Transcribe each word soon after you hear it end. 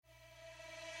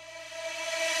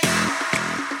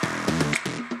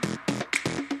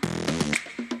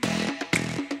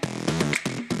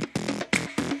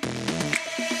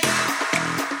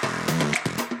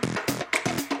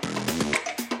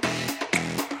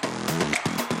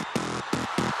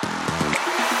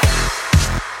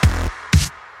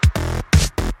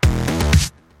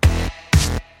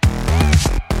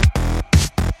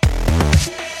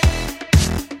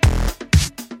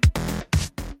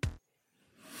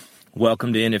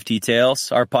Welcome to NFT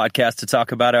Tales, our podcast to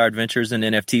talk about our adventures in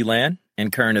NFTland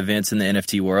and current events in the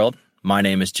NFT world. My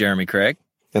name is Jeremy Craig.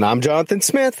 And I'm Jonathan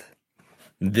Smith.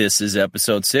 This is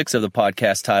episode 6 of the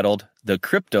podcast titled The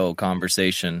Crypto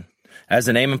Conversation. As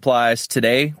the name implies,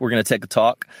 today we're going to take a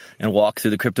talk and walk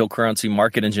through the cryptocurrency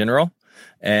market in general,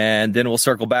 and then we'll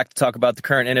circle back to talk about the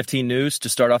current NFT news to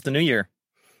start off the new year.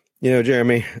 You know,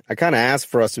 Jeremy, I kind of asked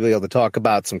for us to be able to talk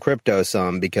about some crypto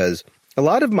because a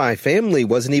lot of my family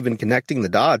wasn't even connecting the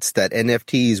dots that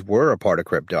NFTs were a part of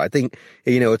crypto. I think,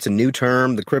 it's a new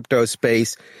term. The crypto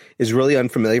space is really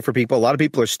unfamiliar for people. A lot of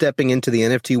people are stepping into the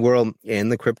NFT world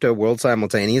and the crypto world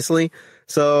simultaneously.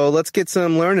 So let's get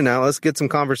some learning out. Let's get some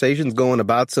conversations going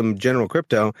about some general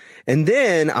crypto. And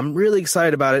then I'm really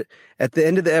excited about it. At the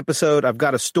end of the episode, I've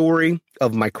got a story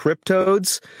of my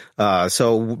CrypToadz.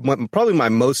 Probably my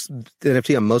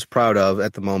NFT I'm most proud of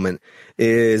at the moment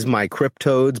is my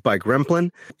CrypToadz by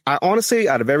GREMPLIN. I honestly,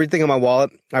 out of everything in my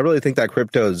wallet, I really think that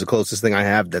crypto is the closest thing I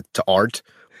have to art.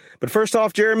 But first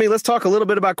off, Jeremy, let's talk a little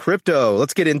bit about crypto.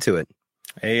 Let's get into it.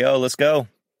 Hey, yo, let's go.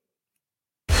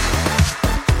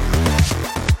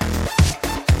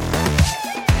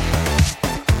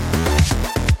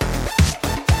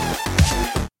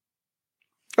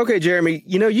 Okay, Jeremy,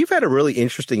 you've had a really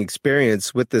interesting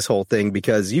experience with this whole thing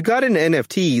because you got into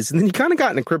NFTs and then you kind of got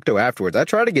into crypto afterwards. I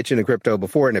tried to get you into crypto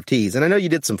before NFTs, and I know you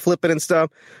did some flipping and stuff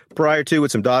prior to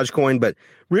with some Dogecoin, but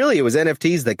really it was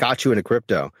NFTs that got you into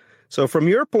crypto. So from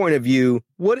your point of view,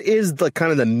 what is the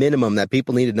kind of the minimum that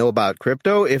people need to know about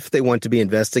crypto if they want to be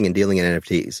investing and dealing in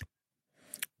NFTs?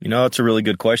 It's a really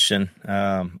good question.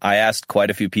 I asked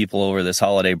quite a few people over this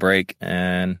holiday break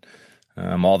and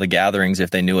all the gatherings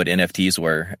if they knew what NFTs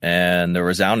were. And the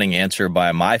resounding answer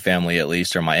by my family, at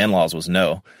least, or my in-laws, was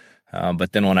no.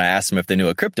 But then when I asked them if they knew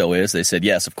what crypto is, they said,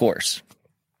 yes, of course.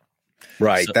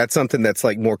 Right. So, that's something that's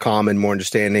like more common, more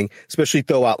understanding, especially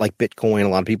throw out like Bitcoin. A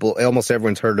lot of people, almost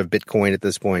everyone's heard of Bitcoin at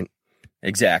this point.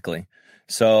 Exactly.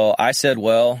 So I said,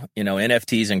 well,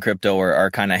 NFTs and crypto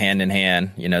are kind of hand in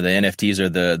hand. The NFTs are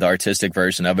the artistic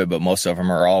version of it, but most of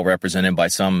them are all represented by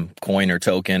some coin or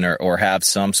token or have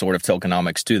some sort of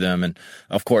tokenomics to them. And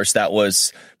of course, that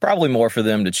was probably more for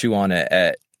them to chew on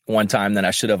at one time than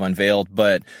I should have unveiled.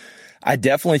 But I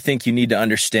definitely think you need to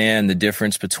understand the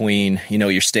difference between,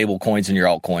 your stable coins and your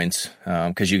altcoins,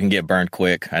 because you can get burned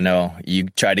quick. I know you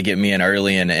tried to get me in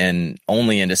early and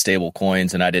only into stable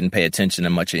coins, and I didn't pay attention to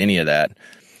much of any of that.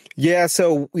 Yeah.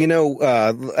 So,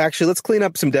 actually, let's clean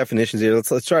up some definitions here.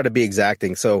 Let's try to be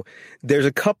exacting. So there's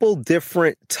a couple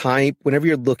different whenever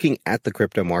you're looking at the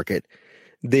crypto market,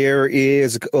 there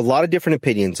is a lot of different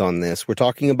opinions on this. We're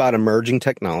talking about emerging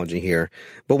technology here.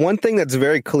 But one thing that's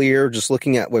very clear, just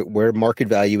looking at where market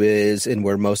value is and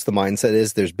where most of the mindset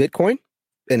is, there's Bitcoin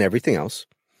and everything else.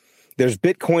 There's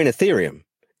Bitcoin, Ethereum,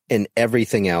 and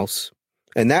everything else.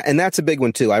 And that's a big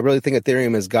one too. I really think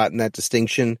Ethereum has gotten that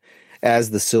distinction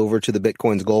as the silver to the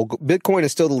Bitcoin's gold. Bitcoin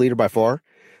is still the leader by far.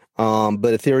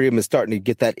 But Ethereum is starting to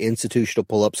get that institutional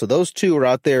pull up. So those two are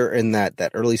out there in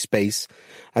that early space.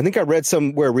 I think I read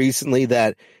somewhere recently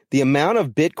that the amount of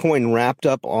Bitcoin wrapped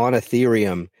up on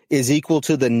Ethereum is equal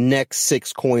to the next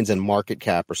 6 coins in market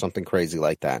cap or something crazy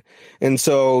like that. And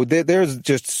so there's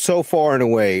just so far and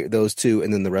away those two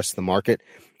and then the rest of the market.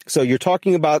 So you're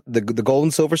talking about the gold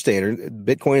and silver standard,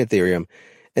 Bitcoin, Ethereum,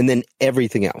 and then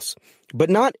everything else. But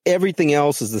not everything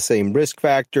else is the same risk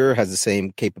factor, has the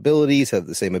same capabilities, have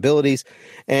the same abilities,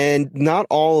 and not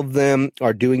all of them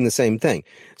are doing the same thing.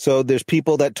 So there's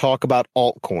people that talk about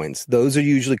altcoins. Those are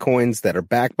usually coins that are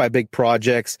backed by big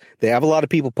projects. They have a lot of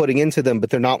people putting into them, but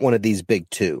they're not one of these big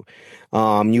two.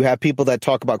 You have people that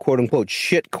talk about quote unquote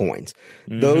shit coins.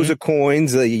 Mm-hmm. Those are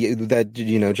coins that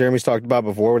Jeremy's talked about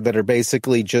before that are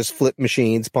basically just flip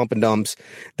machines, pump and dumps.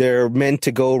 They're meant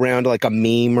to go around like a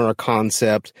meme or a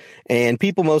concept, and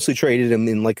people mostly traded them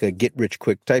in like a get rich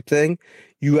quick type thing.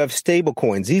 You have stable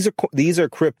coins. These are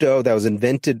crypto that was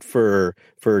invented for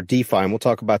DeFi, and we'll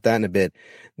talk about that in a bit,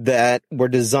 that were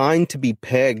designed to be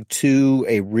pegged to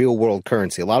a real world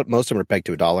currency. Most of them are pegged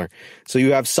to $1. So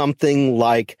you have something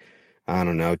like, I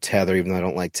don't know, Tether, even though I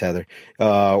don't like Tether.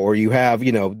 Or you have,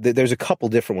 there's a couple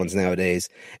different ones nowadays,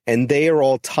 and they are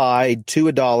all tied to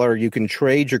 $1. You can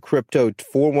trade your crypto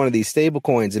for one of these stable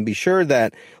coins, and be sure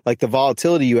that like the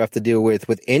volatility you have to deal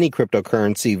with any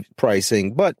cryptocurrency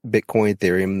pricing, but Bitcoin,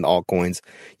 Ethereum, altcoins,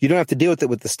 you don't have to deal with it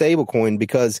with the stable coin,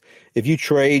 because if you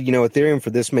trade, Ethereum for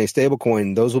this many stable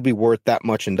coin, those will be worth that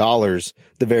much in dollars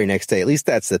the very next day. At least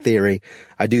that's the theory.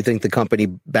 I do think the company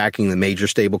backing the major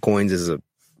stable coins is a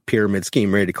pyramid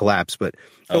scheme ready to collapse. But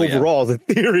overall, the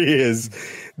theory is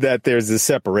that there's this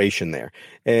separation there.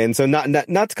 And so not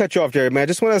to cut you off, Jerry, I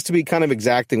just want us to be kind of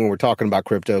exacting when we're talking about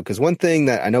crypto, because one thing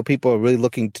that I know people are really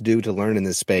looking to do to learn in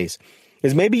this space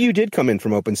is maybe you did come in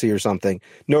from OpenSea or something.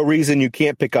 No reason you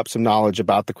can't pick up some knowledge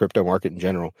about the crypto market in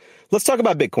general. Let's talk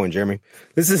about Bitcoin, Jeremy.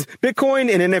 This is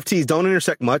Bitcoin and NFTs don't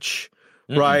intersect much,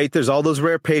 right? There's all those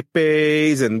rare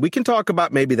papers, and we can talk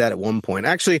about maybe that at one point.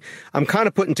 Actually, I'm kind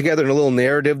of putting together in a little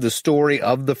narrative the story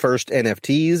of the first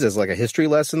NFTs as like a history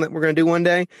lesson that we're going to do one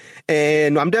day.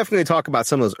 And I'm definitely going to talk about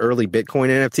some of those early Bitcoin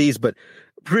NFTs, but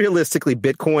realistically,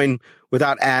 Bitcoin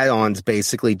without add-ons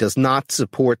basically does not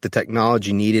support the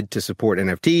technology needed to support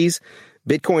NFTs.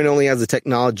 Bitcoin only has the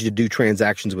technology to do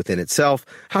transactions within itself.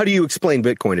 How do you explain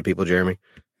Bitcoin to people, Jeremy?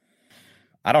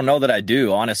 I don't know that I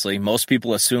do, honestly. Most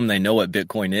people assume they know what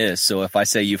Bitcoin is. So if I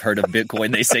say you've heard of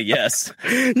Bitcoin, they say yes.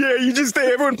 Yeah,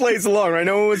 everyone plays along, right?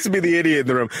 No one wants to be the idiot in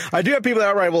the room. I do have people that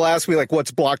outright will ask me, like,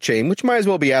 what's blockchain? Which might as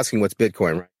well be asking what's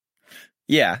Bitcoin, right?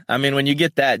 Yeah, I mean, when you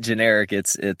get that generic,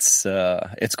 it's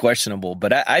questionable.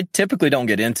 But I typically don't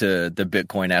get into the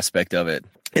Bitcoin aspect of it.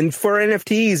 And for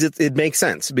NFTs, it makes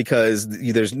sense because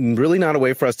there's really not a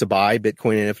way for us to buy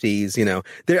Bitcoin NFTs. You know,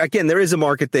 there is a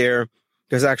market there.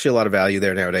 There's actually a lot of value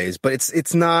there nowadays, but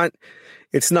it's not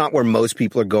where most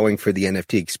people are going for the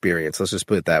NFT experience. Let's just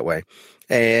put it that way.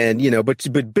 And, you know, but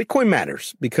Bitcoin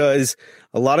matters because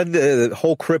a lot of the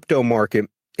whole crypto market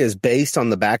is based on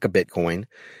the back of Bitcoin.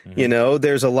 You know,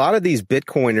 there's a lot of these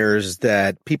Bitcoiners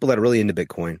that people that are really into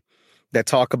Bitcoin that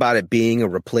talk about it being a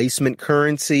replacement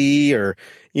currency or,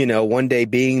 you know, one day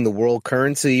being the world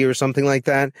currency or something like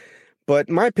that. But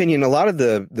in my opinion, a lot of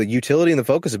the utility and the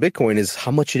focus of Bitcoin is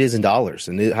how much it is in dollars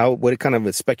and what kind of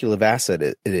a speculative asset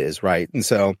it is, right? And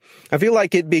so I feel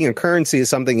like it being a currency is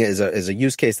something is a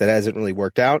use case that hasn't really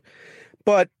worked out.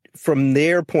 But from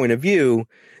their point of view,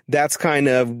 that's kind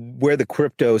of where the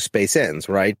crypto space ends,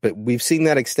 right? But we've seen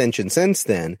that extension since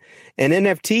then. And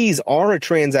NFTs are a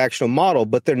transactional model,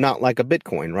 but they're not like a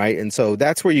Bitcoin, right? And so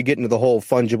that's where you get into the whole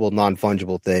fungible,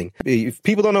 non-fungible thing. If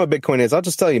people don't know what Bitcoin is, I'll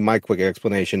just tell you my quick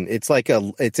explanation. It's like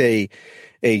it's a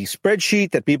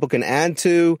spreadsheet that people can add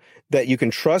to, that you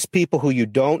can trust people who you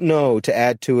don't know to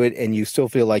add to it, and you still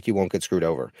feel like you won't get screwed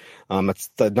over. It's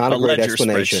not a great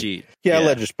explanation. Spreadsheet. Yeah, a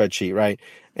ledger spreadsheet, right?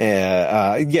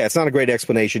 It's not a great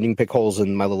explanation. You can pick holes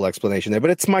in my little explanation there, but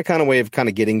it's my kind of way of kind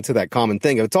of getting to that common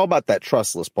thing. It's all about that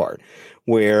trustless part,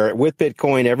 where with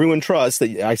Bitcoin, everyone trusts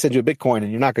that I send you a Bitcoin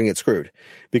and you're not going to get screwed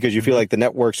because you feel like the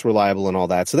network's reliable and all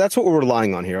that. So that's what we're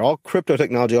relying on here. All crypto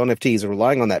technology, all NFTs are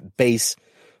relying on that base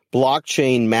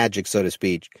blockchain magic, so to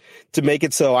speak, to make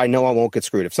it so I know I won't get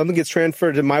screwed. If something gets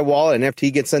transferred to my wallet, an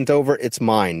NFT gets sent over, it's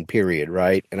mine, period,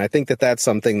 right? And I think that that's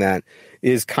something that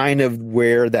is kind of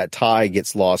where that tie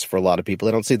gets lost for a lot of people.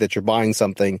 They don't see that you're buying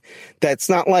something that's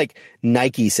not like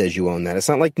Nike says you own that. It's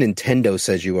not like Nintendo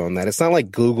says you own that. It's not like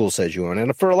Google says you own it.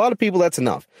 And for a lot of people, that's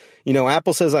enough. You know,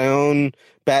 Apple says I own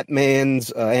Batman's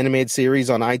animated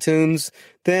series on iTunes,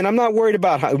 then I'm not worried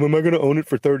about am I going to own it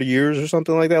for 30 years or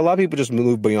something like that. A lot of people just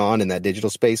move beyond in that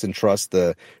digital space and trust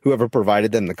whoever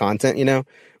provided them the content, you know.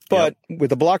 But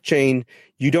with the blockchain,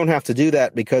 you don't have to do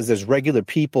that because there's regular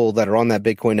people that are on that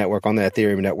Bitcoin network, on that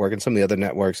Ethereum network, and some of the other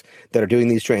networks that are doing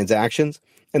these transactions.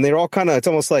 And they're all kind of, it's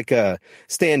almost like a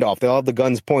standoff. They all have the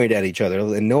guns pointed at each other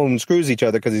and no one screws each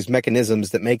other because these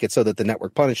mechanisms that make it so that the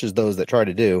network punishes those that try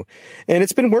to do. And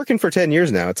it's been working for 10 years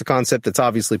now. It's a concept that's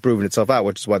obviously proven itself out,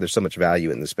 which is why there's so much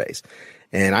value in the space.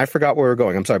 And I forgot where we're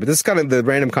going. I'm sorry, but this is kind of the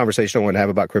random conversation I want to have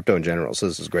about crypto in general. So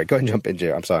this is great. Go ahead and jump in,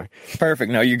 Jay. I'm sorry.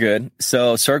 Perfect. No, you're good.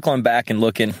 So circling back and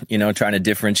looking, you know, trying to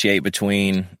differentiate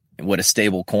between what a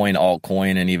stable coin,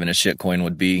 altcoin, and even a shit coin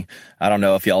would be. I don't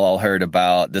know if y'all all heard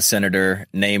about the senator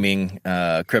naming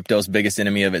crypto's biggest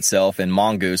enemy of itself and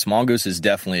Mongoose. Mongoose is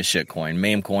definitely a shit coin,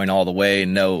 meme coin all the way.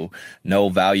 No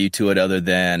value to it other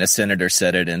than a senator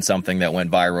said it in something that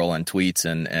went viral in tweets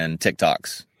and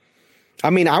TikToks. I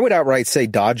mean, I would outright say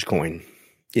Dogecoin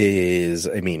is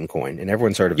a meme coin, and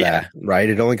everyone's heard of that, right?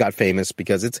 It only got famous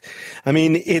because it's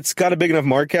got a big enough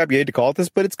market cap, you hate to call it this,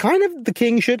 but it's kind of the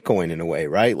king shit coin in a way,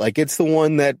 right? Like it's the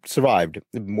one that survived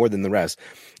more than the rest.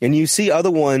 And you see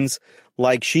other ones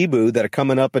like Shibu that are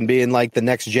coming up and being like the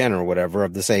next gen or whatever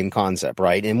of the same concept,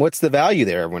 right? And what's the value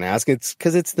there? Everyone asks. It's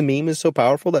because the meme is so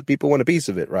powerful that people want a piece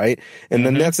of it, right? And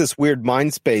then that's this weird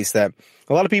mind space that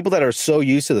A lot of people that are so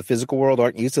used to the physical world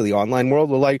aren't used to the online world.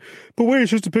 They're like, but wait,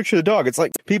 it's just a picture of the dog. It's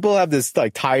like people have this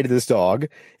like tie to this dog,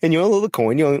 and you own a little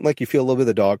coin. You own, like you feel a little bit of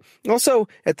the dog. Also,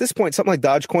 at this point, something like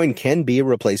Dogecoin can be a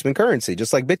replacement currency,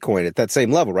 just like Bitcoin at that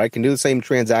same level, right? Can do the same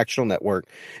transactional network.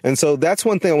 And so that's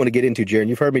one thing I want to get into, Jared.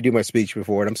 You've heard me do my speech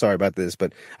before, and I'm sorry about this,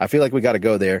 but I feel like we got to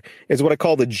go there. Is what I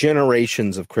call the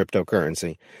generations of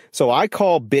cryptocurrency. So I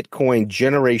call Bitcoin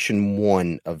generation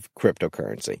 1 of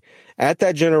cryptocurrency. At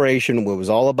that generation, what it was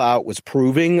all about was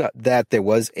proving that there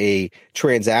was a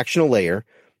transactional layer,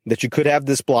 that you could have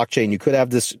this blockchain, you could have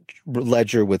this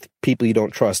ledger with people you don't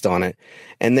trust on it,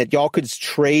 and that y'all could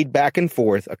trade back and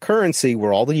forth a currency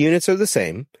where all the units are the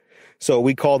same. So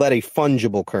we call that a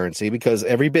fungible currency because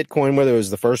every Bitcoin, whether it was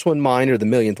the first one mined or the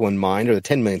millionth one mined or the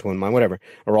 10 millionth one mined, whatever,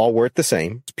 are all worth the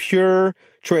same. It's pure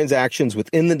transactions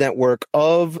within the network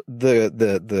of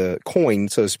the coin,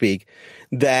 so to speak,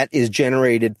 that is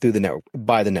generated through the network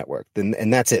by the network.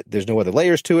 And that's it. There's no other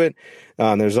layers to it.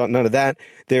 There's none of that.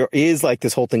 There is like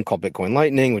this whole thing called Bitcoin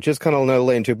Lightning, which is kind of another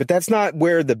layer into it, but that's not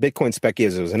where the Bitcoin spec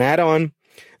is. It was an add-on.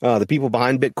 The people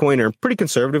behind Bitcoin are pretty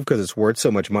conservative because it's worth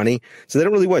so much money. So they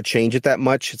don't really want to change it that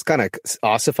much. It's kind of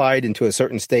ossified into a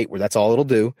certain state where that's all it'll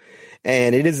do.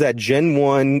 And it is that Gen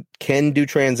 1 can do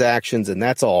transactions and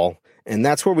that's all. And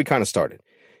that's where we kind of started.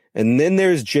 And then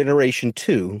there's Generation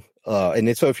 2. So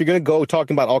if you're going to go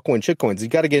talking about altcoin, shitcoins, you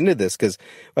got to get into this because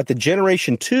at the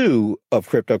Generation 2 of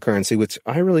cryptocurrency, which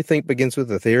I really think begins with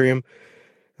Ethereum.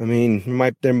 I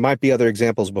mean, there might be other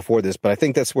examples before this, but I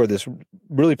think that's where this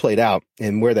really played out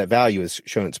and where that value is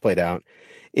shown it's played out,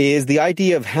 is the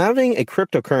idea of having a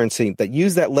cryptocurrency that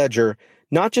use that ledger,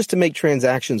 not just to make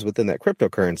transactions within that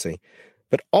cryptocurrency,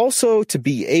 but also to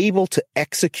be able to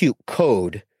execute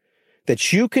code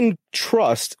that you can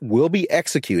trust will be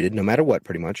executed no matter what,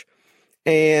 pretty much.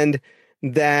 And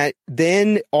that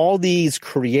then all these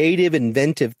creative,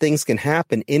 inventive things can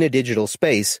happen in a digital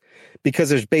space because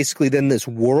there's basically then this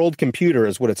world computer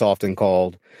is what it's often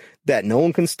called that no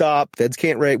one can stop, feds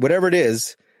can't rate, whatever it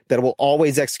is, that will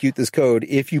always execute this code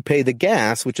if you pay the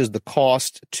gas, which is the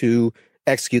cost to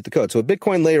execute the code. So a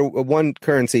Bitcoin layer 1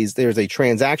 currencies, there's a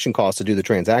transaction cost to do the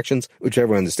transactions, which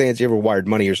everyone understands. You ever wired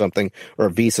money or something, or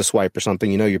a Visa swipe or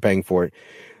something, you know you're paying for it.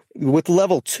 With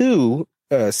level 2,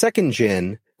 second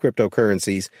gen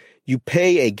cryptocurrencies, you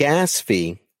pay a gas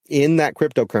fee in that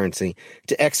cryptocurrency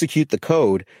to execute the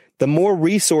code. The more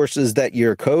resources that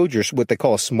your code, what they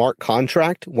call a smart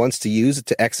contract, wants to use it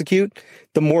to execute,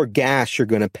 the more gas you're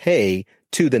going to pay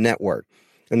to the network.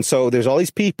 And so there's all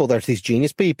these people, there's these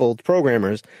genius people,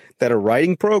 programmers, that are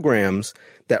writing programs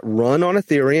that run on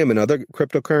Ethereum and other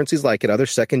cryptocurrencies like it, other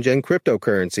second-gen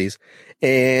cryptocurrencies.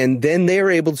 And then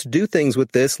they're able to do things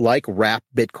with this like wrap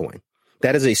Bitcoin.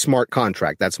 That is a smart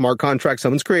contract. That smart contract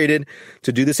someone's created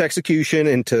to do this execution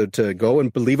and to go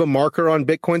and leave a marker on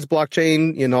Bitcoin's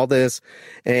blockchain and all this,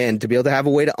 and to be able to have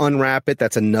a way to unwrap it.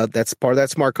 That's part of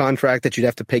that smart contract that you'd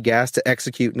have to pay gas to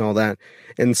execute and all that.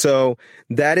 And so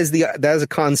that is a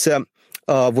concept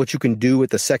of what you can do with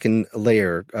the second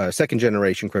layer, second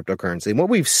generation cryptocurrency. And what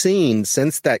we've seen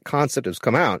since that concept has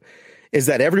come out is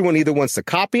that everyone either wants to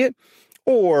copy it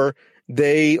or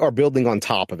they are building on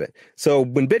top of it. So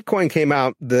when Bitcoin came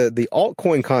out, the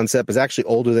altcoin concept is actually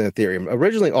older than Ethereum.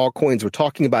 Originally, altcoins were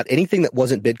talking about anything that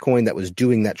wasn't Bitcoin that was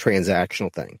doing that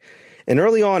transactional thing. And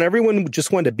early on, everyone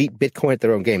just wanted to beat Bitcoin at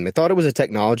their own game. They thought it was a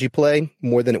technology play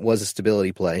more than it was a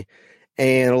stability play.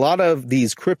 And a lot of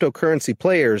these cryptocurrency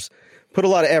players put a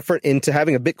lot of effort into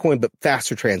having a Bitcoin but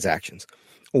faster transactions,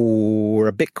 or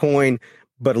a Bitcoin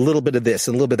but a little bit of this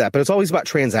and a little bit of that. But it's always about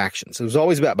transactions. It was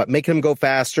always about making them go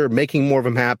faster, making more of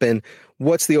them happen.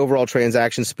 What's the overall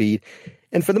transaction speed?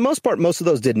 And for the most part, most of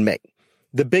those didn't make.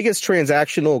 The biggest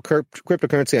transactional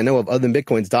cryptocurrency I know of other than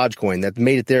Bitcoin is Dogecoin, that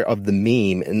made it there of the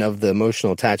meme and of the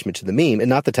emotional attachment to the meme and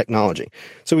not the technology.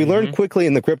 So we learned quickly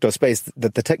in the crypto space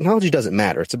that the technology doesn't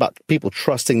matter. It's about people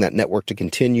trusting that network to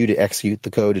continue to execute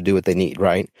the code to do what they need,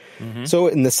 right? So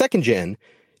in the second gen,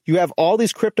 you have all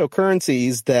these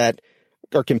cryptocurrencies that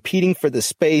are competing for the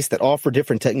space, that offer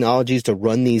different technologies to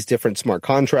run these different smart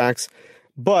contracts,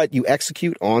 but you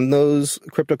execute on those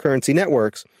cryptocurrency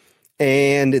networks.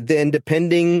 And then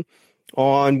depending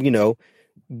on, how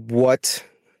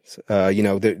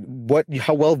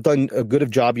well done a good of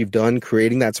job you've done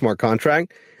creating that smart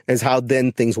contract is how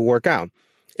then things will work out.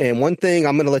 And one thing,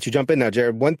 I'm going to let you jump in now,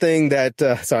 Jared. One thing that,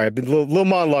 sorry, I've been a little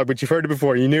monologue, but you've heard it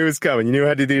before. You knew it was coming. You knew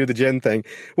how to do the gen thing.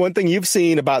 One thing you've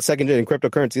seen about second gen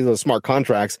cryptocurrencies, those smart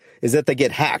contracts, is that they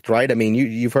get hacked, right? I mean,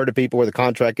 you've heard of people where the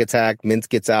contract gets hacked, mint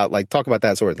gets out. Like, talk about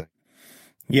that sort of thing.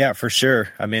 Yeah, for sure.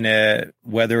 I mean,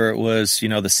 whether it was,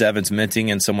 the sevens minting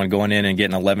and someone going in and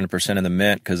getting 11% of the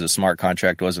mint because the smart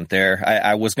contract wasn't there.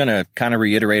 I was going to kind of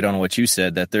reiterate on what you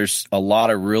said, that there's a lot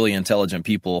of really intelligent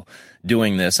people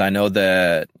doing this. I know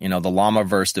that, the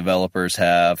Llamaverse developers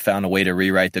have found a way to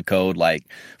rewrite the code like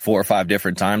 4 or 5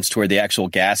 different times to where the actual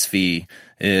gas fee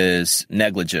is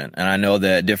negligent. And I know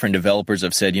that different developers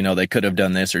have said, they could have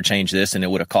done this or changed this and it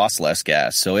would have cost less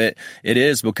gas. So it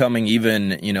is becoming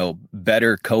even,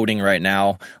 better coding right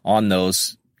now on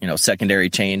those,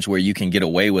 secondary chains where you can get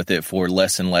away with it for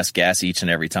less and less gas each and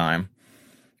every time.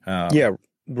 Yeah,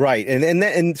 right.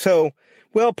 And so,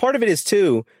 well, part of it is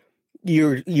too,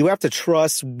 you have to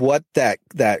trust what that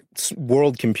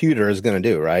world computer is going to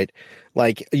do, right?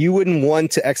 Like you wouldn't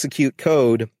want to execute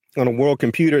code on a world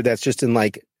computer that's just in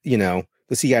like,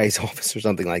 the CIA's office or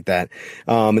something like that.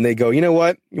 And they go, you know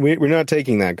what? We're not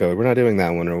taking that code. We're not doing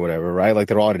that one or whatever, right? Like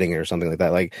they're auditing it or something like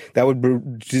that. Like that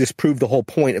would just prove the whole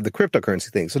point of the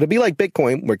cryptocurrency thing. So to be like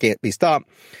Bitcoin, where it can't be stopped,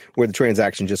 where the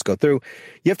transactions just go through,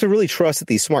 you have to really trust that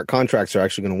these smart contracts are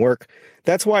actually going to work.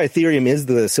 That's why Ethereum is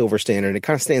the silver standard. It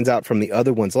kind of stands out from the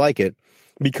other ones like it,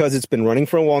 because it's been running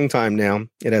for a long time now.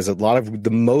 It has a lot of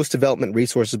the most development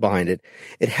resources behind it.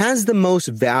 It has the most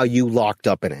value locked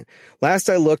up in it. Last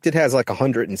I looked, it has like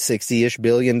 $160-ish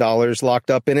billion locked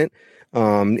up in it,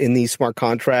 in these smart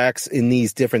contracts, in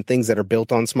these different things that are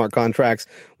built on smart contracts.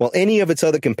 While any of its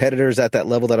other competitors at that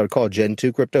level that I would call Gen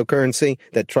 2 cryptocurrency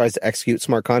that tries to execute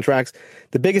smart contracts,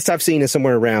 the biggest I've seen is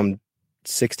somewhere around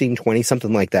 16, 20,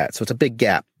 something like that. So it's a big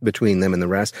gap between them and the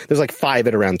rest. There's like 5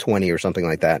 at around 20 or something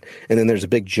like that. And then there's a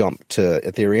big jump to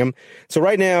Ethereum. So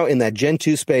right now in that Gen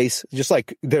 2 space, just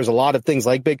like there's a lot of things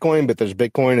like Bitcoin, but there's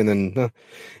Bitcoin and then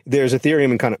there's Ethereum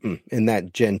and kind of in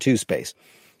that Gen 2 space.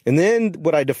 And then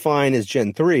what I define as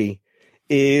Gen 3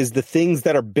 is the things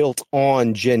that are built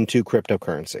on Gen 2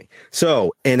 cryptocurrency.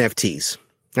 So NFTs.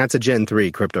 That's a Gen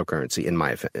 3 cryptocurrency, in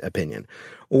my opinion.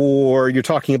 Or you're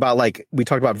talking about, like, we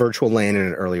talked about virtual land in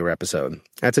an earlier episode.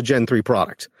 That's a Gen 3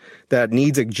 product that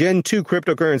needs a Gen 2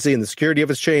 cryptocurrency and the security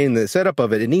of its chain, the setup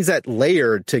of it. It needs that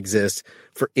layer to exist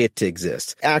for it to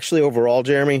exist. Actually, overall,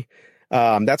 Jeremy,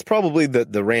 that's probably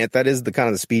the rant. That is the kind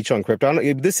of the speech on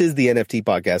crypto. This is the NFT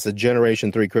podcast, the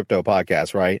Generation 3 crypto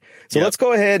podcast, right? So Let's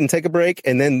go ahead and take a break,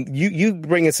 and then you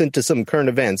bring us into some current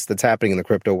events that's happening in the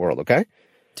crypto world, okay?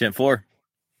 10-4.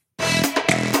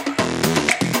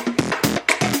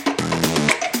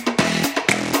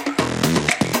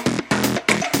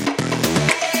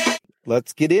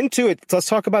 Let's get into it. Let's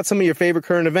talk about some of your favorite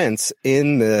current events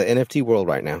in the NFT world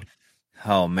right now.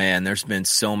 Oh, man, there's been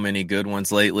so many good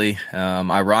ones lately.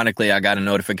 Ironically, I got a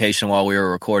notification while we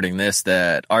were recording this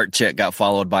that Art Check got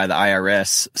followed by the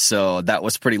IRS. So that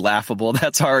was pretty laughable.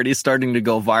 That's already starting to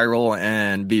go viral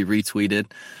and be retweeted.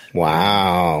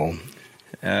 Wow.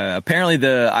 Apparently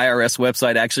the IRS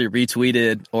website actually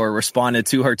retweeted or responded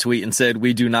to her tweet and said,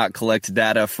 "We do not collect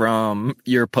data from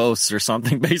your posts," or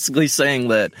something, basically saying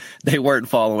that they weren't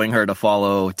following her to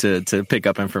follow to pick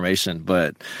up information.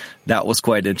 But that was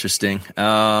quite interesting.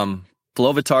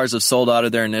 Flovatars have sold out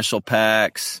of their initial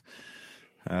packs.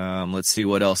 Let's see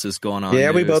what else is going on.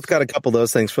 Yeah, we both got a couple of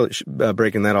those things for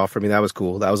breaking that off for me. That was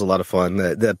cool. That was a lot of fun.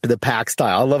 The pack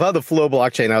style. I love how the Flow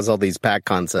blockchain has all these pack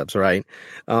concepts, right?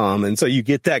 And so you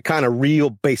get that kind of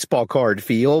real baseball card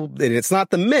feel, and it's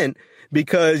not the mint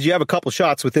because you have a couple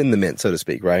shots within the mint, so to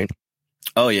speak, right?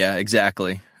 Oh yeah,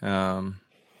 exactly.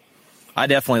 I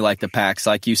definitely like the packs.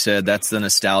 Like you said, that's the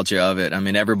nostalgia of it. I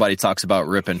mean, everybody talks about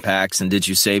ripping packs and did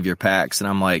you save your packs? And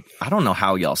I'm like, I don't know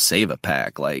how y'all save a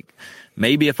pack. Like,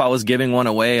 maybe if I was giving one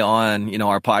away on,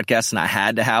 our podcast and I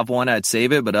had to have one, I'd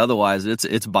save it. But otherwise,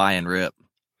 it's buy and rip.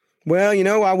 Well,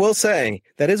 I will say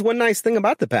that is one nice thing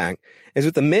about the pack is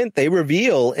with the mint, they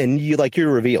reveal and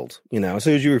you're revealed, as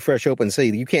soon as you refresh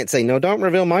OpenSea, you can't say, no, don't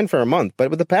reveal mine for a month.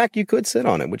 But with the pack, you could sit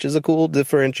on it, which is a cool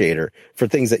differentiator for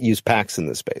things that use packs in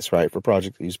this space, right? For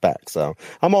projects that use packs. So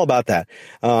I'm all about that.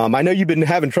 I know you've been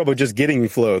having trouble just getting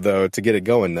Flow though, to get it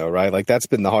going though, right? Like that's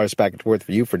been the hardest back and forth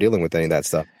for you for dealing with any of that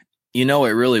stuff. It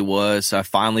really was. I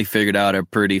finally figured out a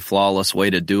pretty flawless way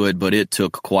to do it, but it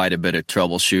took quite a bit of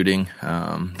troubleshooting.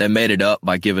 They made it up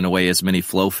by giving away as many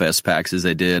FlowFest packs as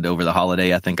they did over the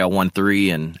holiday. I think I won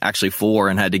 3 and actually 4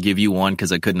 and had to give you one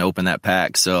because I couldn't open that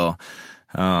pack. So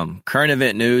current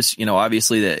event news,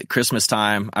 obviously at Christmas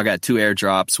time, I got 2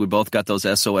 airdrops. We both got those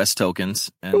SOS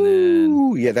tokens. And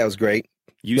Ooh, yeah, that was great.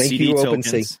 UCD Thank you,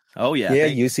 tokens. OpenSea. Oh, yeah. Yeah,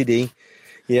 UCD.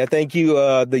 Yeah, thank you,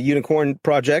 the Unicorn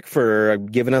Project, for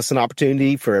giving us an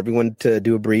opportunity for everyone to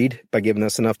do a breed by giving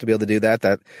us enough to be able to do that.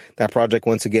 That project,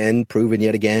 once again, proven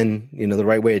yet again, the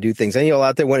right way to do things. Any of y'all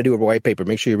out there want to do a white paper,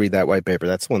 make sure you read that white paper.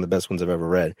 That's one of the best ones I've ever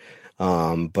read.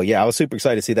 But yeah, I was super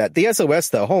excited to see that. The SOS,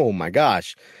 though, oh my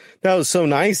gosh. That was so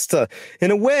nice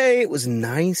in a way, it was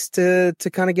nice to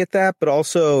kind of get that, but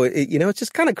also, it's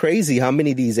just kind of crazy how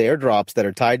many of these airdrops that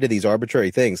are tied to these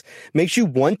arbitrary things makes you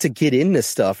want to get into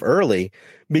stuff early,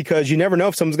 because you never know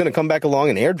if someone's going to come back along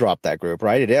and airdrop that group,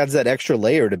 right? It adds that extra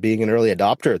layer to being an early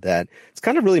adopter that it's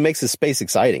kind of really makes the space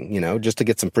exciting, just to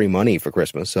get some free money for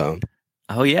Christmas. So.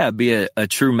 Oh, yeah, be a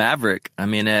true maverick. I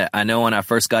mean, I know when I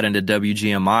first got into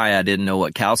WGMI, I didn't know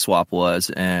what CalSwap was,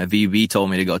 and VB told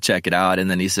me to go check it out,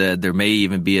 and then he said there may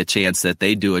even be a chance that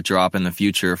they do a drop in the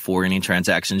future for any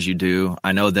transactions you do.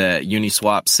 I know that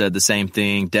Uniswap said the same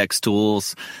thing, Dex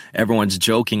Tools. Everyone's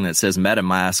joking that says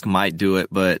MetaMask might do it,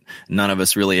 but none of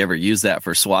us really ever use that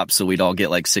for swaps, so we'd all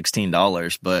get like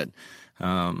 $16, but...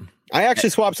 I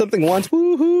actually swapped something once,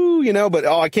 woohoo, but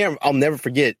I'll never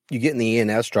forget you getting the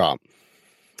ENS drop.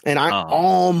 And I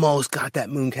almost got that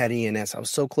Mooncat ENS. I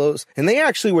was so close. And they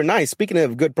actually were nice. Speaking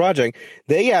of a good project,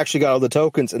 they actually got all the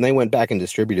tokens and they went back and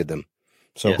distributed them.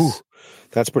 So yes.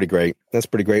 That's pretty great.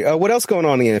 What else going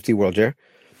on in the NFT world, Jer?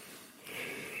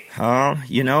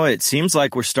 It seems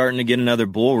like we're starting to get another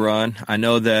bull run. I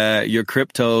know that your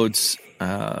CrypToadz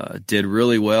did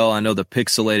really well. I know the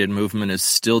pixelated movement is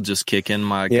still just kicking.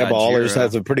 Ballers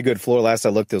has a pretty good floor. Last I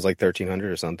looked, it was like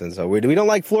 1,300 or something. So we don't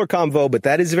like floor convo, but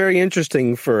that is very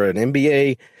interesting for an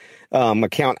NBA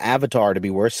account avatar to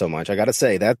be worth so much. I got to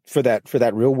say that for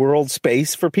that real world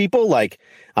space for people, like,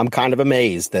 I'm kind of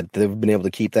amazed that they've been able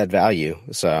to keep that value.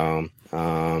 So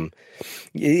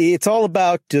it's all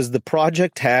about, does the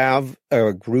project have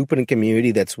a group and a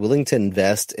community that's willing to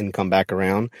invest and come back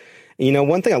around?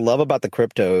 One thing I love about the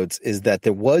CrypToadz is that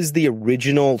there was the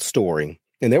original story,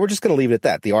 and they were just going to leave it at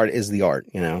that. The art is the art,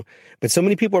 But so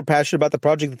many people are passionate about the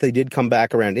project that they did come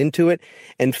back around into it.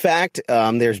 In fact,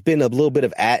 there's been a little bit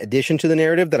of addition to the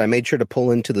narrative that I made sure to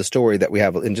pull into the story that we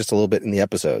have in just a little bit in the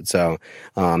episode. So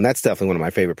that's definitely one of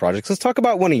my favorite projects. Let's talk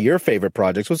about one of your favorite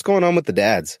projects. What's going on with the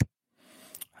dads?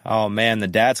 Oh, man, the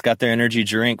dads got their energy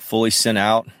drink fully sent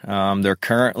out. They're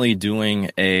currently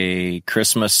doing a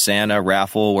Christmas Santa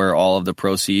raffle where all of the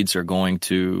proceeds are going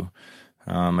to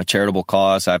a charitable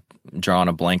cause. I'm drawing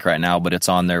a blank right now, but it's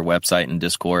on their website and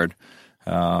Discord.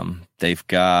 They've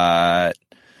got...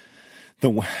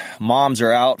 The moms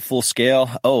are out full scale.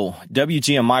 Oh,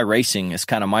 WGMI Racing is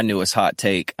kind of my newest hot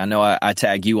take. I know I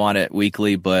tag you on it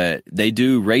weekly, but they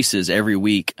do races every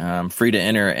week, free to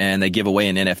enter, and they give away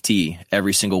an NFT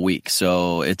every single week.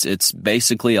 So it's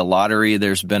basically a lottery.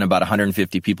 There's been about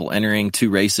 150 people entering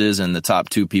 2 races, and the top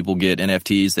 2 people get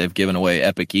NFTs. They've given away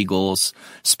Epic Eagles,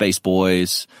 Space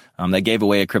Boys. They gave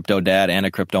away a crypto dad and a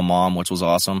crypto mom, which was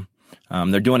awesome.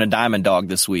 They're doing a Diamond Dog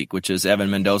this week, which is Evan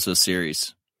Mendoza's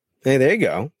series. Hey, there you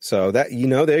go. So that,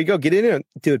 there you go. Get into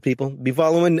it, people. Be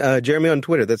following Jeremy on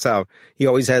Twitter. That's how he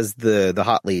always has the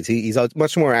hot leads. He's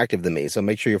much more active than me. So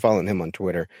make sure you're following him on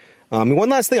Twitter. One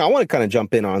last thing I want to kind of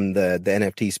jump in on the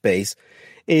NFT space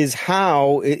is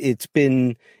how it's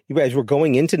been, you guys were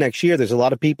going into next year. There's a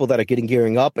lot of people that are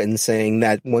gearing up and saying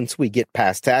that once we get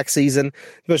past tax season,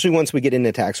 especially once we get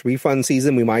into tax refund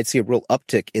season, we might see a real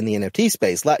uptick in the NFT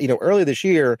space. Earlier this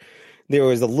year, there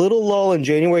was a little lull in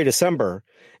January, December.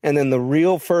 And then the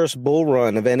real first bull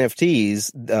run of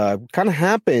NFTs kind of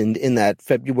happened in that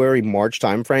February, March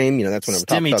timeframe. That's when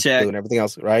Top Stuff's due and everything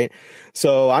else, right?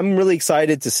 So I'm really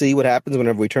excited to see what happens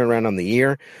whenever we turn around on the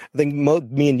year. I think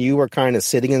me and you are kind of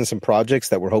sitting in some projects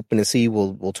that we're hoping to see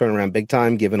will turn around big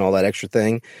time, given all that extra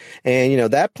thing.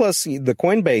 And, that plus the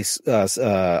Coinbase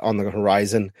on the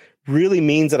horizon really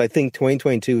means that I think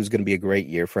 2022 is going to be a great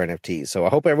year for NFTs. So I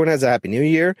hope everyone has a happy new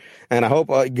year. And I hope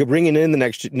bringing in the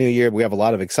next new year, we have a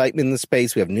lot of excitement in the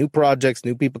space. We have new projects,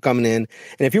 new people coming in.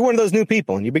 And if you're one of those new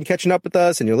people and you've been catching up with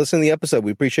us and you're listening to the episode,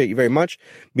 we appreciate you very much.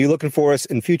 Be looking for us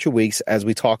in future weeks as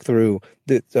we talk through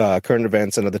the current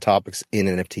events and other topics in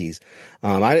NFTs.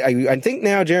 I think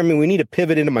now, Jeremy, we need to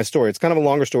pivot into my story. It's kind of a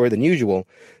longer story than usual.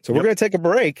 So we're going to take a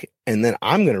break and then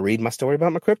I'm going to read my story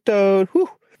about my crypto. Whew.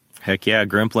 Heck yeah,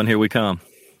 GREMPLIN, here we come.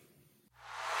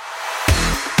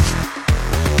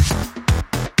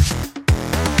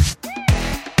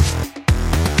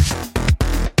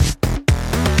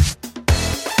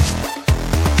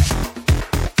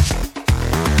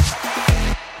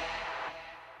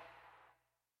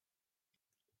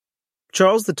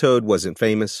 Charles the Toad wasn't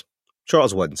famous.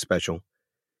 Charles wasn't special.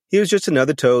 He was just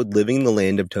another toad living in the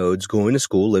land of toads, going to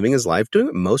school, living his life, doing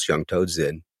what most young toads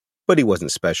did. But he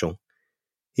wasn't special.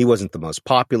 He wasn't the most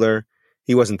popular.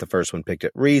 He wasn't the first one picked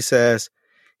at recess.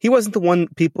 He wasn't the one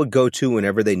people would go to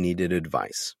whenever they needed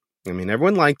advice. I mean,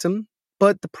 everyone liked him,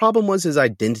 but the problem was his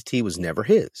identity was never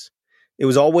his. It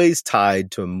was always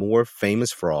tied to a more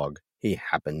famous frog he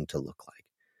happened to look like.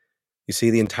 You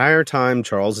see, the entire time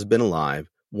Charles has been alive,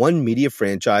 one media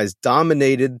franchise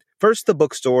dominated first the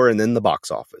bookstore and then the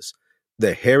box office,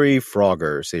 the Harry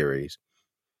Frogger series.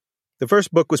 The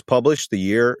first book was published the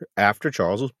year after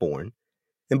Charles was born,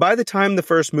 and by the time the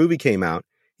first movie came out,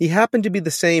 he happened to be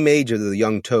the same age as the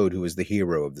young toad who was the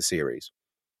hero of the series.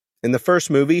 In the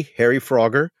first movie, Harry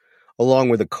Frogger, along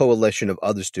with a coalition of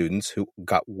other students who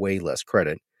got way less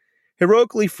credit,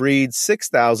 heroically freed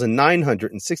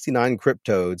 6,969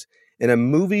 CrypToadz in a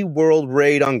movie world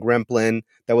raid on GREMPLIN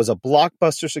that was a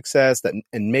blockbuster success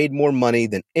and made more money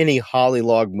than any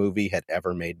Hollylog movie had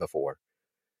ever made before.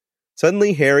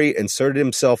 Suddenly, Harry inserted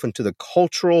himself into the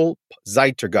cultural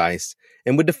zeitgeist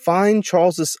and would define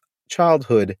Charles's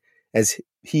childhood as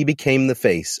he became the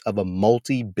face of a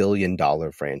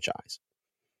multi-billion-dollar franchise.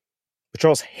 But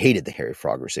Charles hated the Harry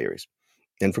Frogger series,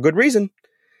 and for good reason.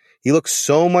 He looked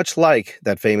so much like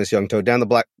that famous young toad, down the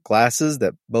black glasses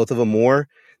that both of them wore,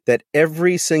 that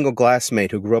every single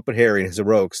classmate who grew up with Harry and his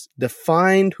heroics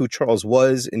defined who Charles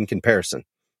was in comparison,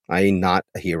 i.e. not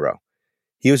a hero.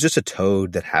 He was just a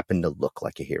toad that happened to look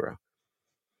like a hero.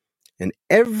 And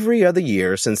every other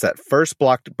year since that first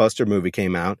blockbuster movie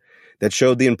came out that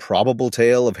showed the improbable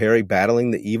tale of Harry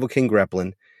battling the evil King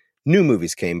GREMPLIN, new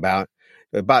movies came about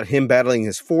him battling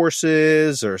his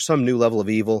forces or some new level of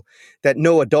evil that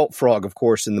no adult frog, of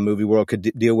course, in the movie world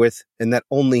could deal with, and that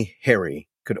only Harry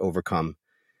could overcome.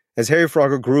 As Harry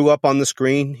Frogger grew up on the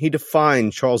screen, he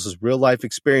defined Charles's real-life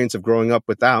experience of growing up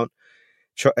without,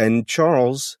 and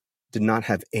Charles did not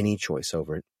have any choice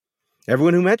over it.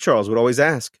 Everyone who met Charles would always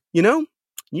ask, you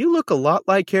look a lot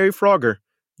like Harry Frogger.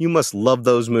 You must love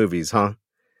those movies, huh?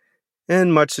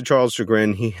 And much to Charles'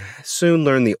 chagrin, he soon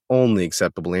learned the only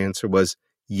acceptable answer was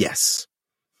yes.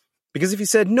 Because if he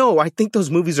said, no, I think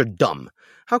those movies are dumb.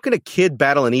 How can a kid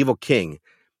battle an evil king?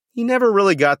 He never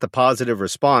really got the positive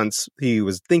response he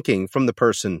was thinking from the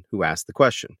person who asked the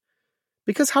question.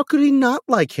 Because how could he not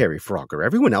like Harry Frogger?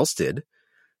 Everyone else did.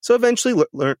 So eventually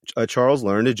Charles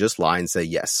learned to just lie and say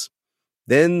yes.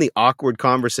 Then the awkward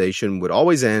conversation would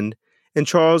always end, and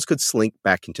Charles could slink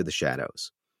back into the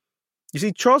shadows. You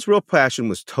see, Charles' real passion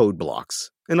was Toad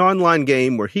Blocks, an online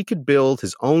game where he could build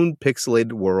his own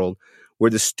pixelated world where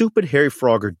the stupid Harry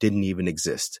Frogger didn't even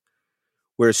exist.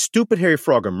 Where stupid Harry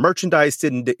Frogger merchandise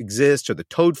didn't exist, or the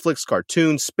Toadflix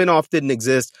cartoon spinoff didn't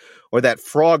exist, or that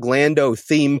Froglando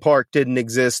theme park didn't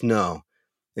exist. No.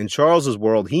 In Charles's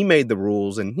world, he made the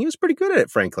rules, and he was pretty good at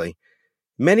it, frankly.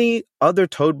 Many other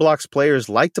Toad Blocks players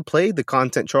liked to play the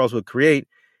content Charles would create,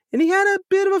 and he had a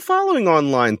bit of a following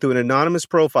online through an anonymous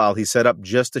profile he set up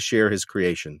just to share his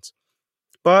creations.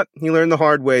 But he learned the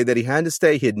hard way that he had to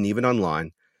stay hidden even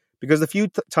online, because the few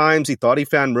times he thought he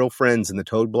found real friends in the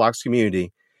Toad Blocks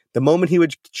community, the moment he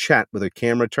would chat with a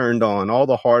camera turned on, all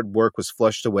the hard work was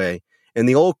flushed away, and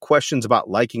the old questions about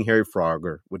liking Harry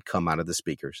Frogger would come out of the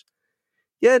speakers.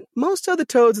 Yet, most other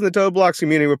toads in the Toad Blocks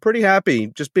community were pretty happy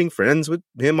just being friends with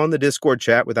him on the Discord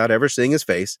chat without ever seeing his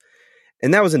face.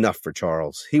 And that was enough for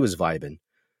Charles. He was vibing.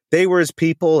 They were his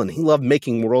people, and he loved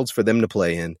making worlds for them to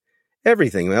play in.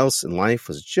 Everything else in life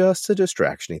was just a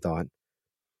distraction, he thought.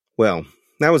 Well,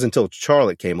 that was until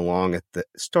Charlotte came along at the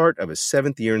start of his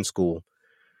 7th year in school.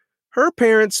 Her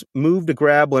parents moved to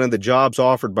grab one of the jobs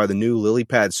offered by the new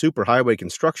LilyPad superhighway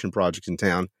construction project in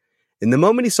town. And the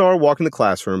moment he saw her walk in the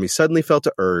classroom, he suddenly felt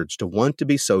an urge to want to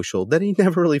be social that he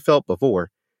never really felt before.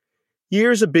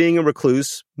 Years of being a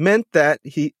recluse meant that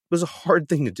he was a hard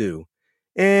thing to do,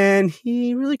 and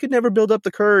he really could never build up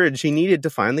the courage he needed to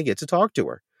finally get to talk to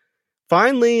her.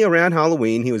 Finally, around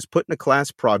Halloween, he was put in a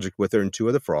class project with her and 2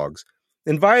 other frogs,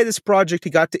 and via this project,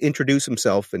 he got to introduce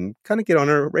himself and kind of get on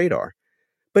her radar.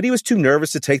 But he was too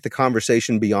nervous to take the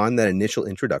conversation beyond that initial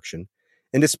introduction,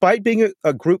 and despite being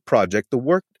a group project, the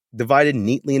work divided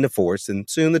neatly into 4s, and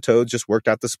soon the toads just worked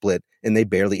out the split, and they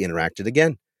barely interacted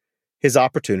again. His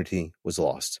opportunity was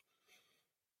lost.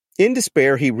 In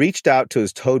despair, he reached out to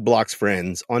his Toad Blocks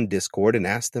friends on Discord and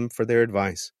asked them for their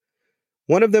advice.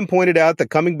 One of them pointed out that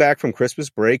coming back from Christmas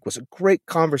break was a great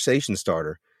conversation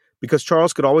starter, because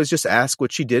Charles could always just ask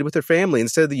what she did with her family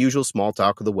instead of the usual small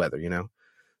talk of the weather,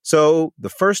 So, the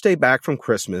first day back from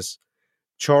Christmas,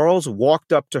 Charles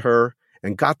walked up to her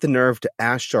and got the nerve to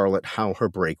ask Charlotte how her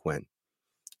break went.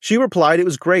 She replied it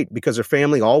was great because her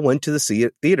family all went to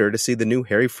the theater to see the new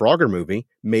Harry Frogger movie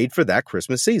made for that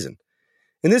Christmas season.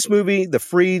 In this movie, the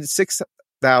freed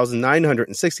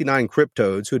 6,969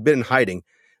 CrypToadz who had been in hiding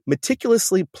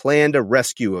meticulously planned a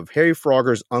rescue of Harry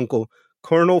Frogger's uncle,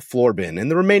 Colonel Florbin,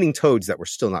 and the remaining toads that were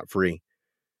still not free.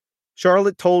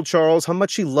 Charlotte told Charles how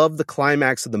much she loved the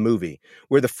climax of the movie,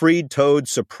 where the freed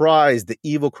toads surprised the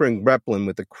evil Gremplin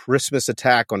with a Christmas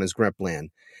attack on his Grempland,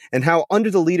 and how under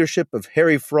the leadership of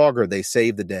Harry Frogger they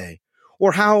saved the day,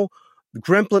 or how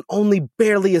Gremplin only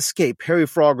barely escaped Harry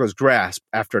Frogger's grasp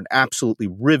after an absolutely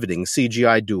riveting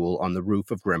CGI duel on the roof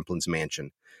of Gremplin's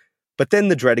mansion. But then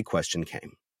the dreaded question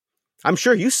came. I'm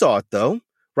sure you saw it, though,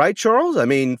 right, Charles? I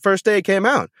mean, first day it came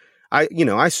out. I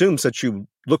assume since you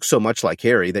look so much like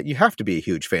Harry that you have to be a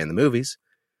huge fan of the movies.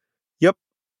 Yep,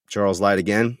 Charles lied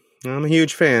again. I'm a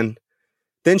huge fan.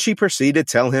 Then she proceeded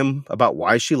to tell him about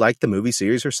why she liked the movie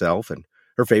series herself and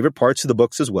her favorite parts of the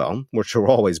books as well, which are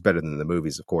always better than the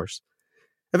movies, of course.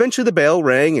 Eventually the bell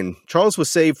rang and Charles was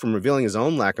saved from revealing his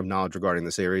own lack of knowledge regarding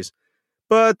the series.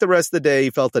 But the rest of the day he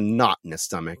felt a knot in his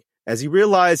stomach as he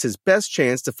realized his best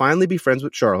chance to finally be friends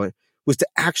with Charlotte was to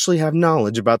actually have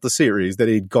knowledge about the series that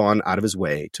he'd gone out of his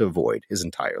way to avoid his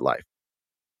entire life.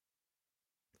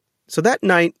 So that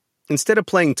night, instead of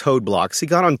playing Toad Blocks, he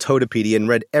got on Toadopedia and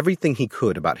read everything he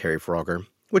could about Harry Frogger,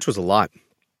 which was a lot.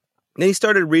 Then he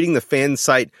started reading the fan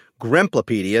site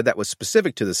GREMPLIpedia that was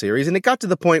specific to the series, and it got to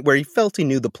the point where he felt he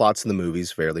knew the plots of the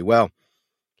movies fairly well.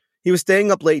 He was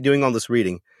staying up late doing all this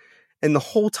reading, and the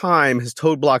whole time his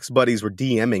Toad Blocks buddies were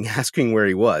DMing, asking where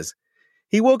he was.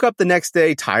 He woke up the next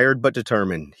day tired but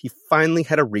determined. He finally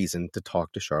had a reason to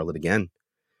talk to Charlotte again.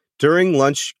 During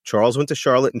lunch, Charles went to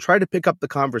Charlotte and tried to pick up the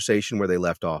conversation where they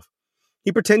left off.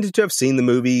 He pretended to have seen the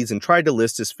movies and tried to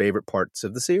list his favorite parts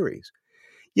of the series.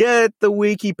 Yet the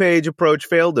wiki page approach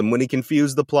failed him when he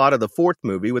confused the plot of the fourth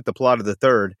movie with the plot of the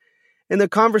third, and the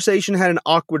conversation had an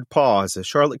awkward pause as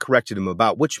Charlotte corrected him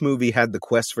about which movie had the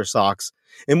quest for socks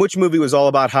and which movie was all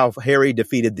about how Harry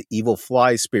defeated the evil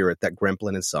fly spirit that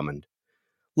Gremplin had summoned.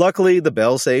 Luckily, the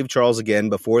bell saved Charles again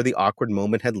before the awkward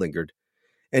moment had lingered,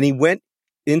 and he went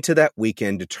into that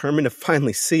weekend determined to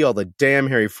finally see all the damn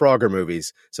Harry Frogger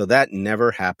movies, so that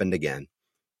never happened again.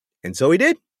 And so he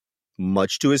did.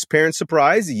 Much to his parents'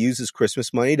 surprise, he used his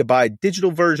Christmas money to buy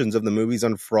digital versions of the movies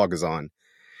on Frogazon.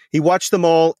 He watched them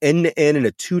all end to end in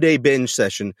a 2-day binge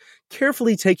session,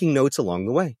 carefully taking notes along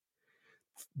the way.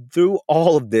 Through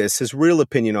all of this, his real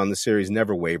opinion on the series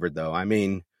never wavered, though. I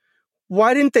mean,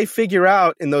 why didn't they figure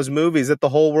out in those movies that the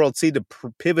whole world seemed to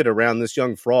pivot around this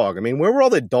young frog? I mean, where were all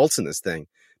the adults in this thing?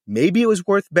 Maybe it was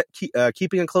worth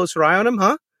keeping a closer eye on him,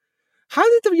 huh? How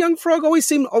did the young frog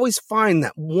always find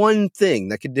that one thing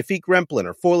that could defeat Gremplin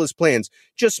or foil his plans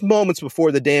just moments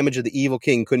before the damage of the evil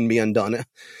king couldn't be undone?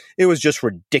 It was just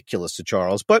ridiculous to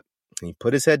Charles, but he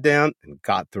put his head down and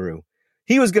got through.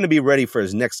 He was going to be ready for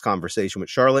his next conversation with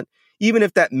Charlotte, even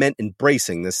if that meant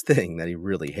embracing this thing that he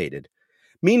really hated.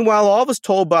 Meanwhile, all of his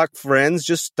Tollbach friends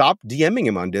just stopped DMing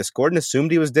him on Discord and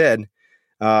assumed he was dead.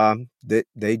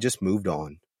 They just moved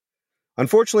on.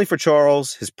 Unfortunately for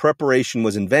Charles, his preparation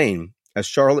was in vain, as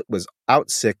Charlotte was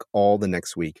out sick all the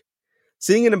next week.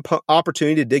 Seeing an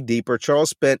opportunity to dig deeper, Charles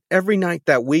spent every night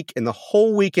that week and the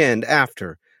whole weekend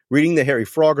after reading the Harry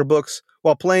Frogger books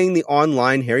while playing the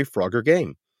online Harry Frogger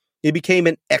game. He became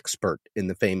an expert in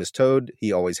the famous Toad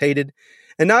he always hated,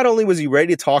 and not only was he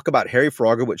ready to talk about Harry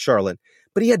Frogger with Charlotte,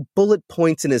 but he had bullet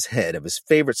points in his head of his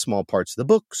favorite small parts of the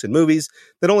books and movies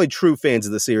that only true fans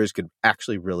of the series could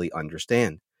actually really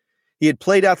understand. He had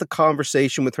played out the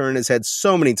conversation with her in his head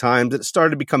so many times that it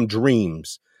started to become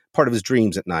dreams, part of his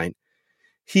dreams at night.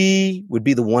 He would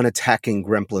be the one attacking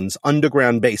Gremplin's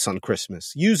underground base on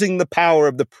Christmas, using the power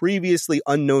of the previously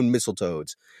unknown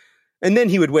mistletoes. And then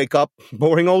he would wake up,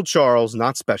 boring old Charles,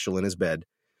 not special, in his bed.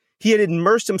 He had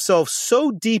immersed himself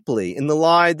so deeply in the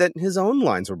lie that his own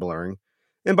lines were blurring.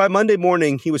 And by Monday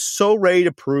morning, he was so ready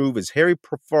to prove his Harry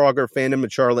Frogger fandom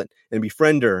of Charlotte and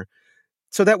befriend her,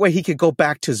 so that way he could go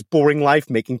back to his boring life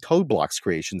making Toad Blocks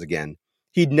creations again.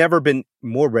 He'd never been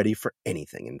more ready for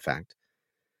anything, in fact.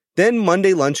 Then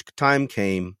Monday lunchtime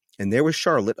came, and there was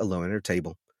Charlotte alone at her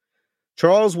table.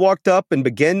 Charles walked up and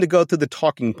began to go through the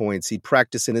talking points he'd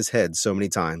practiced in his head so many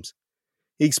times.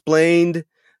 He explained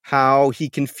how he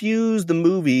confused the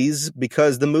movies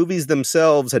because the movies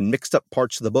themselves had mixed up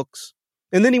parts of the books.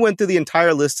 And then he went through the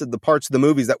entire list of the parts of the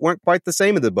movies that weren't quite the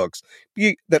same as the books,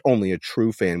 that only a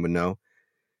true fan would know.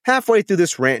 Halfway through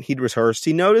this rant he'd rehearsed,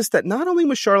 he noticed that not only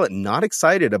was Charlotte not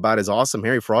excited about his awesome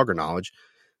Harry Frogger knowledge,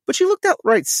 but she looked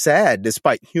outright sad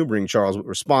despite humoring Charles with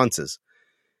responses.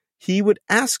 He would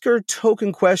ask her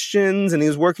token questions, and he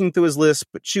was working through his list,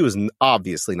 but she was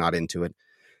obviously not into it.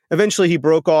 Eventually, he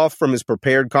broke off from his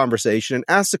prepared conversation and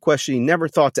asked a question he never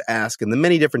thought to ask, and the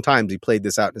many different times he played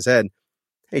this out in his head.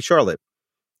 Hey, Charlotte,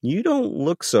 You don't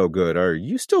look so good. Are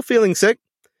you still feeling sick?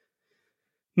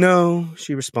 No,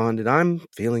 she responded. I'm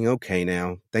feeling okay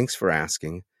now. Thanks for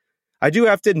asking. I do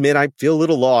have to admit, I feel a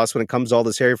little lost when it comes to all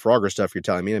this Harry Frogger stuff you're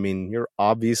telling me. I mean, you're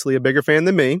obviously a bigger fan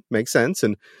than me. Makes sense.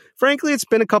 And frankly, it's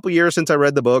been a couple years since I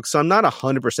read the book, so I'm not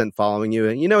 100% following you.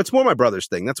 And, it's more my brother's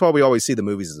thing. That's why we always see the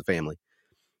movies as a family.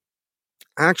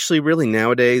 Actually, really,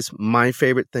 nowadays, my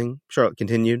favorite thing, Charlotte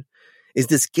continued, is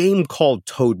this game called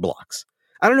Toad Blocks.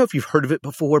 I don't know if you've heard of it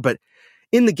before, but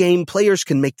in the game, players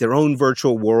can make their own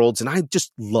virtual worlds, and I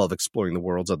just love exploring the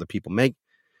worlds other people make.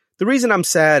 The reason I'm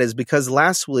sad is because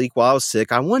last week, while I was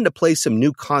sick, I wanted to play some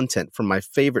new content from my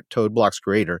favorite Toad Blocks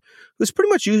creator, who's pretty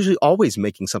much usually always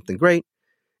making something great.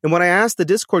 And when I asked the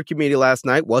Discord community last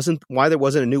night why there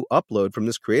wasn't a new upload from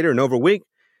this creator in over a week,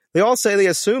 they all say they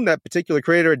assume that particular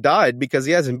creator had died because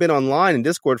he hasn't been online in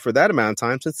Discord for that amount of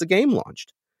time since the game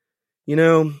launched.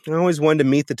 I always wanted to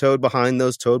meet the Toad behind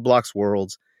those Toad Blocks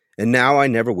worlds, and now I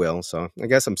never will, so I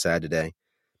guess I'm sad today.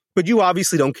 But you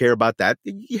obviously don't care about that.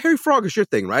 Harry Frogger's your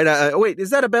thing, right? Wait,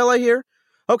 is that a bell I hear?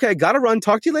 Okay, gotta run.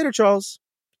 Talk to you later, Charles.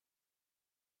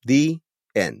 The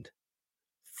end.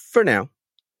 For now.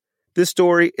 This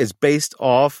story is based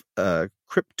off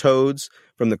CrypToadz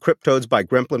from the CrypToadz by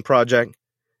GREMPLIN project.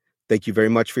 Thank you very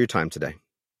much for your time today.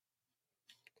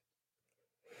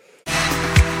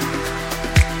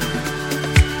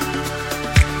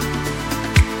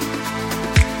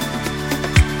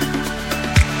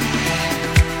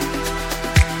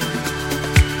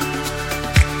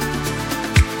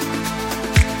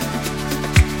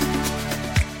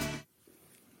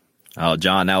 Oh,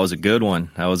 John, that was a good one.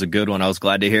 I was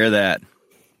glad to hear that.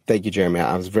 Thank you, Jeremy.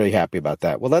 I was very happy about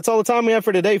that. Well, that's all the time we have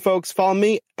for today, folks. Follow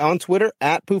me on Twitter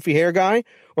at PoofyHairGuy,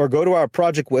 or go to our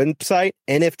project website,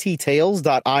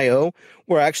 NFTtales.io,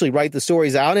 where I actually write the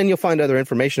stories out, and you'll find other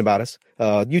information about us.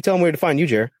 You tell them where to find you,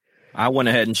 Jer. I went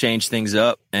ahead and changed things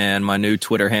up, and my new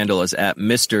Twitter handle is at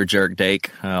Mr.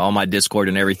 Jerkdake. All my Discord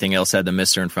and everything else had the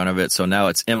Mr. in front of it, so now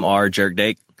it's MR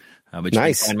Jerkdake. But you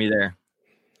can find me there.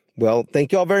 Well,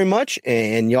 thank you all very much,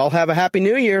 and y'all have a happy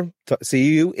new year.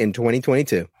 See you in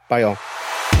 2022. Bye, y'all.